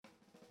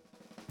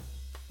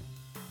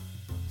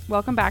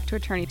Welcome back to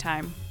Attorney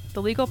Time,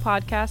 the legal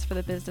podcast for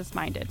the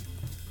business-minded,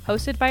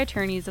 hosted by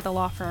attorneys at the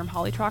law firm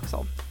Hawley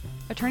Troxell.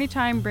 Attorney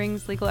Time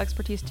brings legal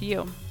expertise to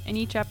you. In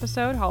each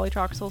episode, Hawley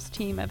Troxell's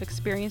team of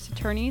experienced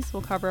attorneys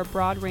will cover a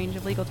broad range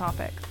of legal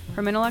topics,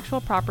 from intellectual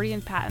property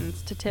and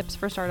patents to tips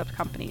for startup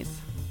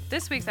companies.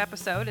 This week's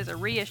episode is a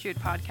reissued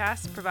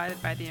podcast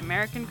provided by the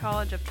American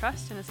College of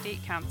Trust and Estate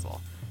Counsel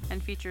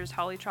and features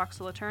Hawley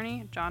Troxell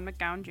attorney John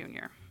McGowan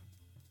Jr.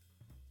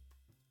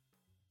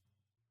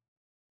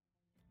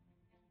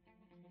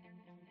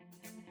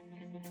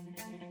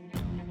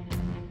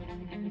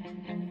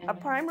 A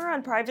primer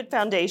on private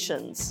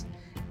foundations.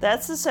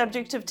 That's the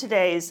subject of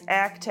today's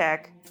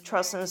ACTEC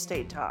Trust and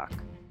Estate Talk.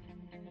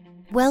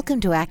 Welcome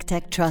to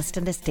ACTEC Trust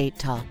and Estate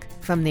Talk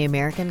from the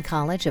American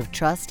College of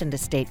Trust and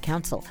Estate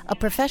Counsel, a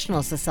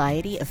professional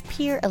society of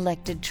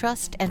peer-elected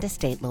trust and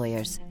estate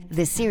lawyers.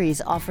 This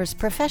series offers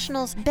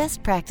professionals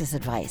best practice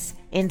advice,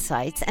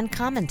 insights, and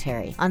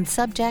commentary on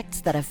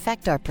subjects that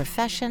affect our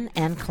profession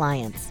and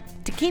clients.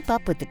 To keep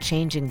up with the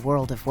changing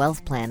world of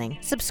wealth planning,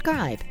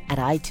 subscribe at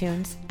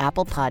iTunes,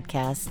 Apple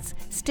Podcasts,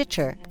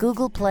 Stitcher,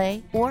 Google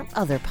Play, or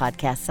other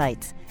podcast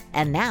sites.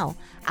 And now,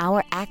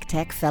 our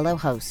ACTEC Fellow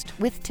host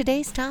with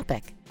today's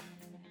topic.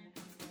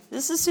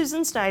 This is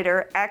Susan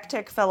Snyder,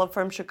 ACTEC Fellow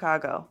from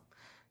Chicago.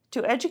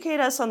 To educate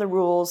us on the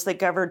rules that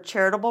govern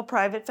charitable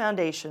private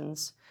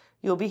foundations,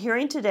 you'll be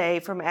hearing today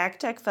from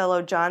ACTEC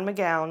Fellow John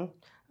McGowan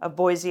of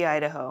Boise,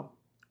 Idaho.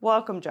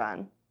 Welcome,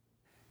 John.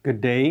 Good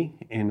day,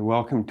 and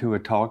welcome to a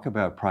talk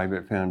about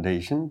private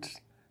foundations.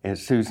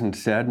 As Susan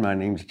said, my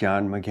name's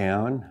John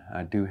McGowan.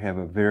 I do have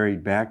a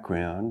varied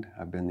background.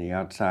 I've been the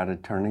outside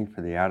attorney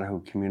for the Idaho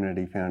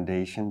Community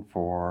Foundation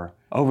for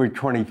over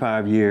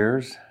 25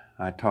 years.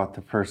 I taught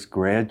the first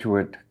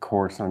graduate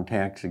course on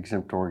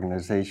tax-exempt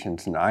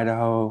organizations in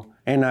Idaho,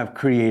 and I've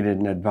created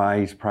and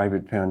advised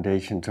private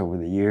foundations over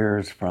the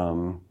years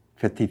from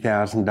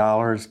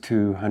 $50,000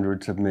 to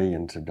hundreds of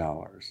millions of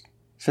dollars.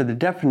 So the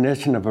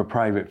definition of a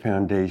private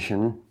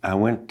foundation, I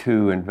went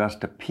to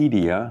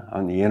Investopedia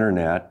on the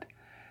internet,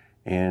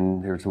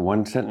 and there's a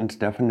one-sentence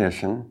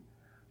definition.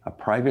 A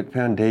private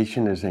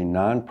foundation is a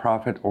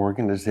nonprofit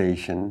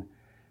organization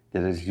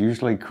that is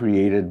usually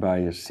created by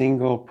a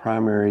single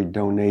primary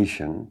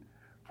donation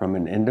from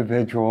an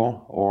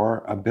individual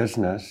or a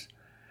business,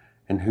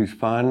 and whose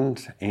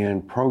funds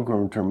and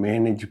programs are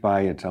managed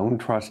by its own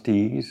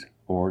trustees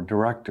or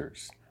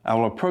directors. I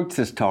will approach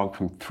this talk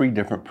from three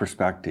different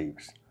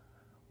perspectives.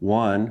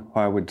 One,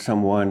 why would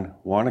someone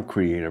want to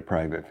create a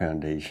private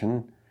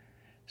foundation?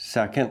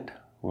 Second,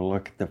 we'll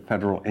look at the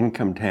federal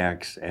income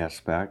tax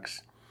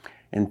aspects.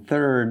 And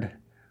third,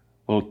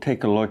 we'll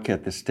take a look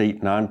at the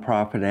State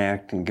Nonprofit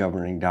Act and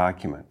governing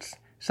documents.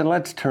 So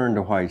let's turn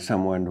to why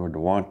someone would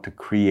want to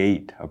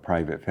create a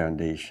private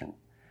foundation.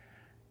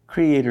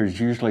 Creators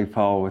usually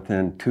fall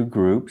within two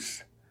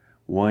groups.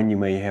 One, you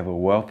may have a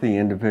wealthy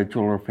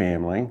individual or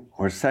family,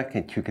 or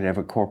second, you could have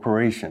a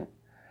corporation.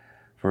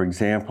 For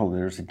example,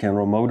 there's a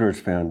General Motors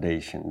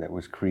Foundation that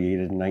was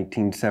created in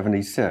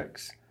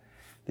 1976.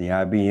 The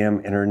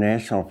IBM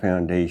International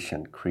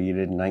Foundation,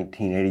 created in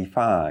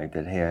 1985,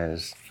 that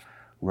has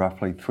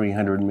roughly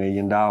 $300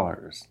 million.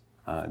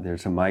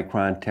 There's a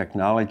Micron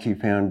Technology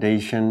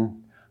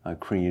Foundation,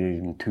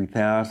 created in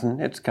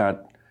 2000. It's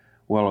got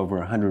well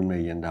over $100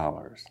 million.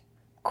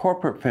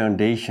 Corporate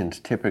foundations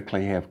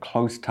typically have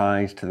close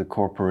ties to the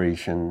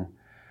corporation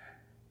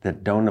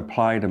that don't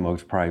apply to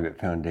most private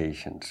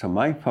foundations. So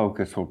my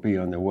focus will be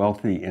on the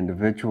wealthy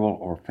individual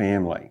or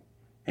family.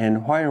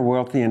 And why are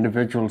wealthy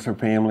individuals or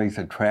families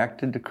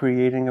attracted to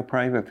creating a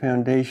private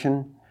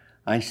foundation?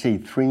 I see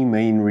three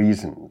main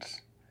reasons.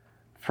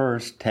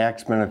 First,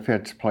 tax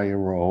benefits play a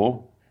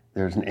role.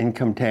 There's an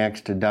income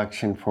tax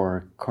deduction for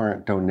a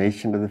current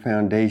donation to the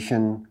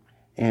foundation.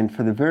 And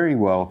for the very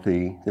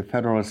wealthy, the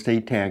federal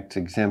estate tax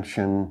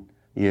exemption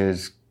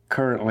is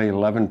currently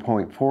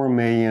 $11.4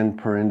 million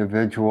per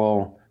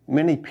individual.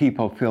 Many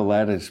people feel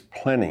that is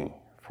plenty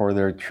for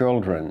their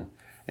children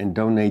and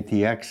donate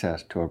the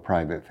excess to a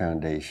private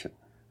foundation.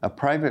 A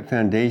private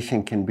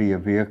foundation can be a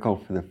vehicle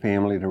for the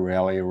family to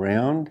rally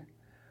around.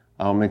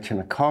 I'll mention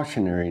a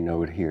cautionary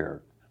note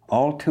here.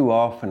 All too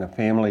often, a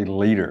family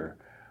leader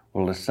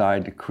will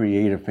decide to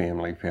create a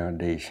family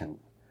foundation.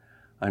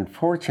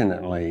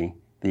 Unfortunately,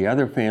 the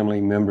other family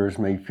members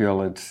may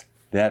feel it's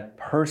that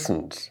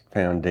person's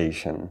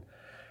foundation,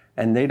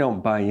 and they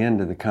don't buy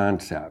into the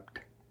concept.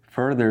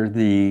 Further,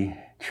 the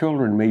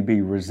children may be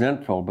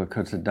resentful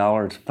because the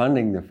dollars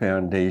funding the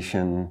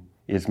foundation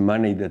is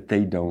money that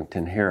they don't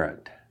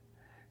inherit.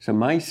 So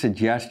my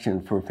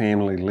suggestion for a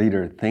family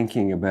leader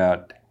thinking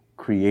about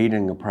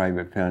creating a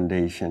private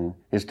foundation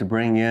is to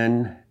bring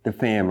in the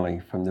family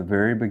from the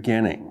very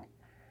beginning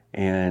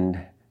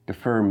and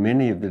defer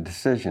many of the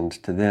decisions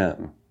to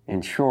them.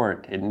 In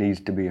short, it needs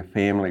to be a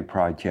family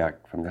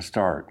project from the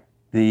start.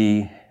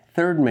 The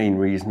third main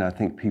reason I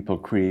think people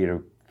create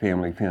a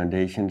family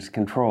foundation is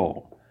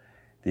control.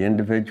 The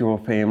individual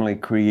family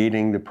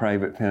creating the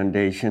private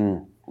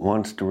foundation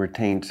wants to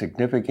retain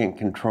significant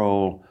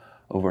control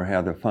over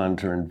how the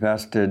funds are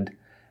invested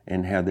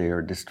and how they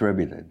are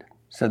distributed.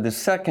 So the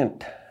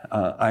second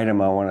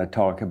item I want to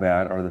talk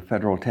about are the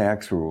federal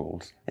tax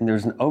rules. And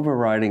there's an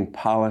overriding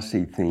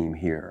policy theme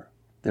here.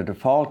 The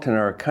default in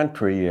our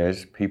country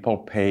is people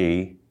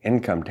pay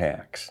income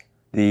tax.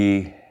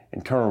 The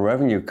Internal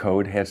Revenue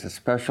Code has a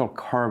special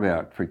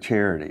carve-out for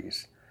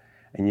charities,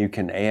 and you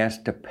can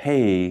ask to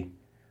pay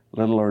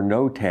little or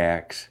no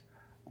tax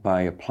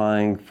by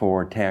applying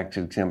for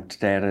tax-exempt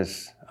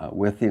status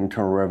with the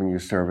Internal Revenue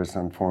Service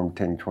on Form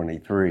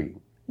 1023.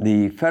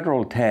 The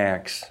federal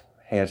tax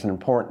has an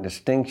important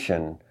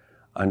distinction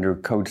under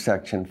Code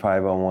Section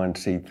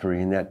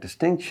 501c3, and that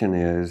distinction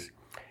is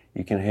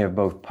you can have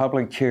both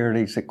public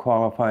charities that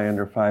qualify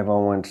under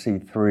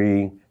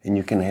 501c3, and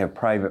you can have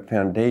private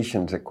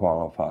foundations that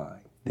qualify.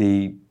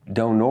 The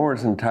donor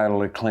is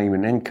entitled to claim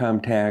an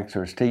income tax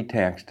or estate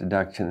tax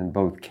deduction in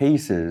both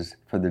cases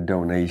for the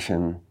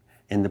donation,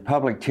 and the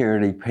public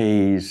charity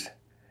pays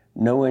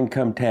no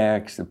income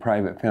tax. The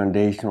private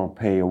foundation will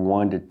pay a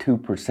 1% to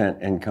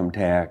 2% income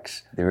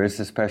tax. There is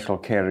a special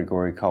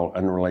category called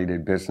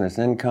unrelated business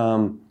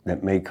income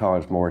that may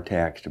cause more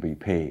tax to be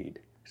paid.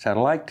 So I'd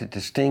like to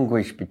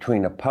distinguish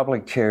between a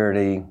public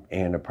charity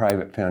and a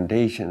private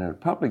foundation. And a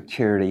public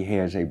charity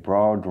has a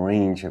broad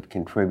range of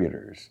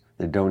contributors.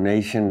 The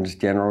donations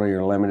generally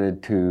are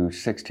limited to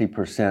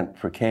 60%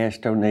 for cash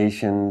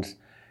donations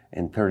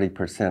and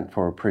 30%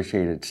 for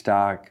appreciated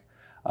stock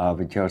of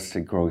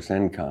adjusted gross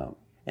income.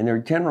 And there are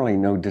generally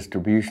no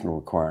distribution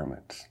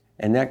requirements.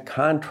 And that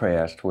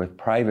contrasts with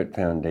private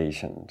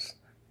foundations.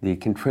 The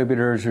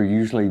contributors are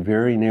usually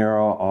very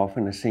narrow,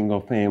 often a single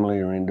family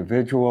or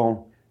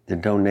individual. The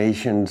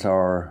donations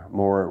are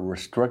more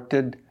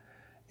restricted,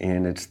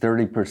 and it's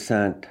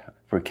 30%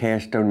 for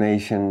cash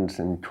donations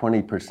and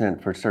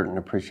 20% for certain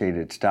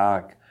appreciated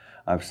stock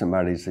of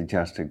somebody's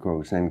adjusted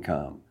gross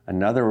income.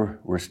 Another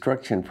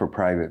restriction for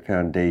private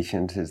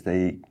foundations is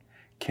they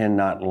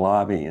cannot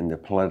lobby in the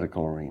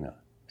political arena.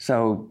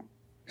 So,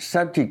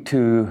 subject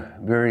to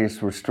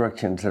various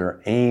restrictions that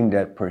are aimed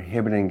at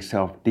prohibiting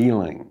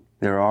self-dealing,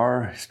 there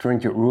are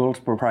stringent rules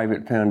for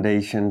private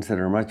foundations that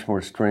are much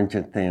more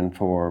stringent than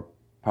for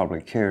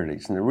public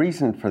charities. And the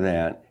reason for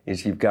that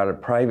is you've got a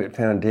private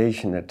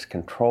foundation that's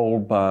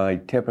controlled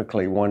by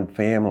typically one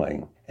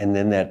family, and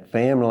then that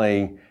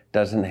family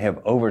doesn't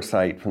have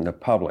oversight from the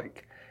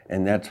public.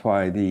 And that's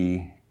why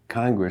the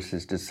Congress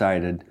has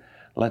decided,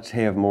 let's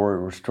have more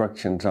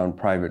restrictions on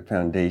private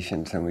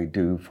foundations than we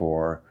do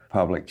for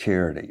public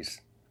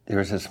charities.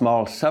 There's a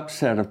small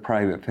subset of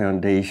private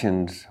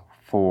foundations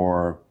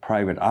for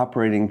private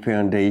operating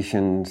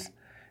foundations,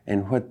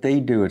 and what they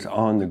do is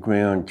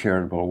on-the-ground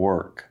charitable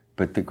work.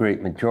 But the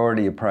great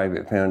majority of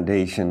private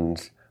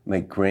foundations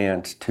make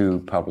grants to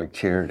public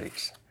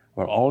charities.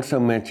 We'll also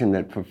mention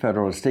that for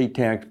federal estate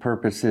tax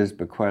purposes,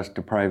 bequests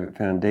to private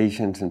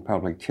foundations and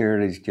public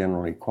charities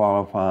generally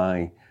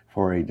qualify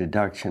for a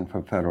deduction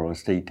for federal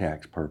estate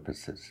tax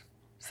purposes.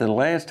 So the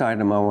last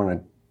item I want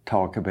to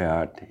talk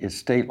about is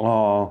state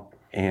law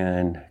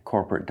and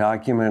corporate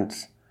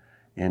documents.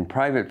 And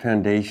private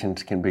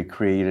foundations can be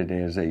created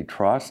as a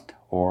trust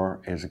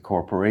or as a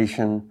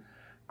corporation.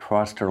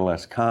 Trusts are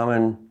less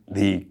common.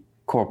 The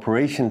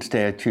corporation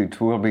statutes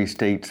will be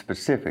state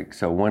specific.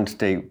 So one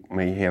state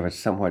may have a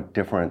somewhat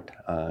different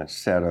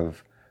set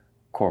of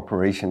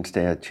corporation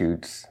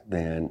statutes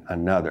than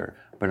another.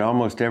 But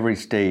almost every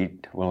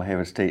state will have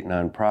a State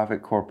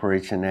Nonprofit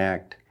Corporation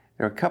Act.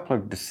 There are a couple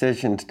of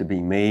decisions to be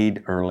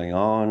made early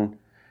on.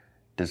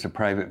 Does a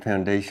private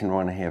foundation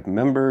want to have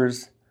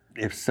members?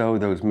 If so,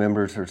 those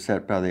members are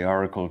set by the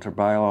articles or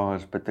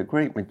bylaws, but the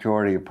great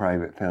majority of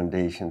private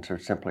foundations are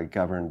simply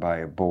governed by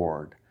a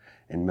board,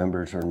 and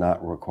members are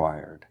not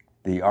required.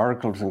 The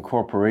articles of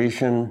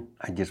incorporation,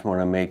 I just want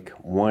to make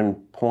one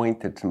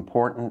point that's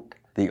important.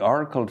 The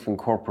articles of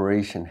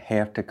incorporation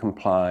have to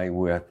comply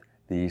with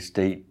the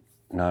State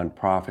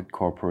Nonprofit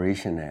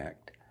Corporation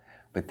Act,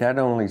 but that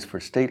only is for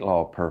state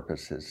law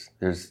purposes.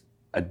 There's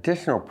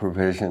additional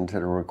provisions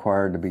that are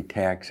required to be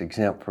tax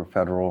exempt for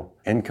federal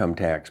income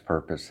tax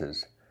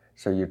purposes.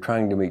 So you're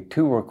trying to meet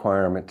two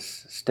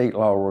requirements, state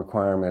law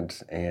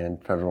requirements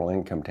and federal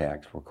income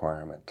tax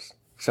requirements.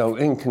 So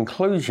in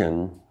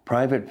conclusion,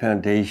 private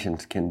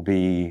foundations can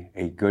be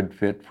a good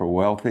fit for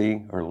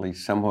wealthy, or at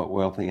least somewhat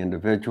wealthy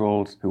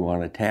individuals who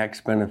want a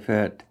tax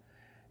benefit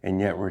and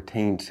yet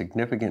retain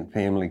significant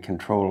family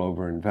control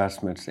over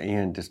investments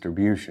and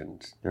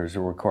distributions. There's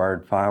a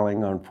required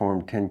filing on Form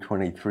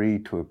 1023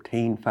 to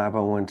obtain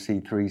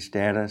 501c3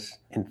 status.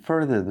 And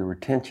further, the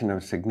retention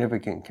of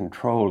significant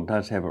control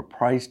does have a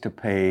price to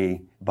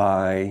pay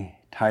by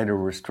tighter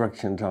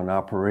restrictions on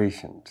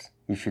operations.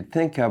 You should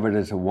think of it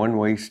as a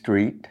one-way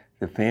street.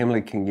 The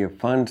family can give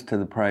funds to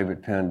the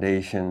private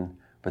foundation,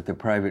 but the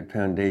private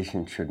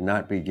foundation should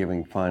not be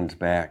giving funds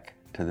back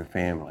to the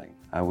family.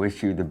 I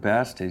wish you the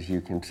best as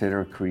you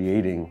consider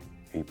creating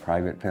a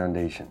private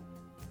foundation.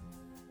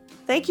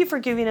 Thank you for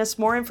giving us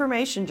more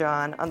information,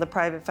 John, on the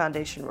private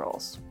foundation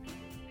rules.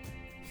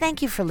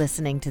 Thank you for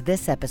listening to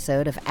this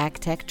episode of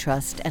AgTech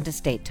Trust and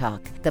Estate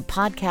Talk, the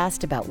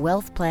podcast about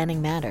wealth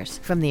planning matters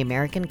from the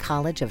American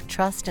College of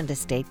Trust and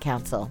Estate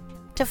Counsel.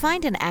 To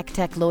find an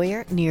AgTech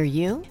lawyer near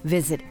you,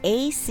 visit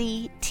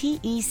actec.org.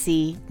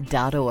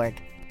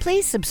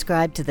 Please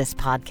subscribe to this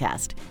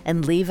podcast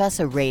and leave us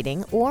a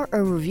rating or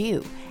a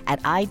review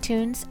at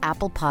iTunes,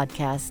 Apple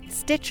Podcasts,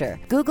 Stitcher,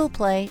 Google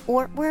Play,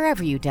 or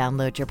wherever you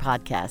download your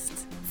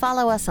podcasts.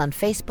 Follow us on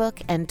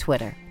Facebook and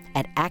Twitter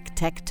at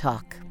AgTech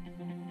Talk.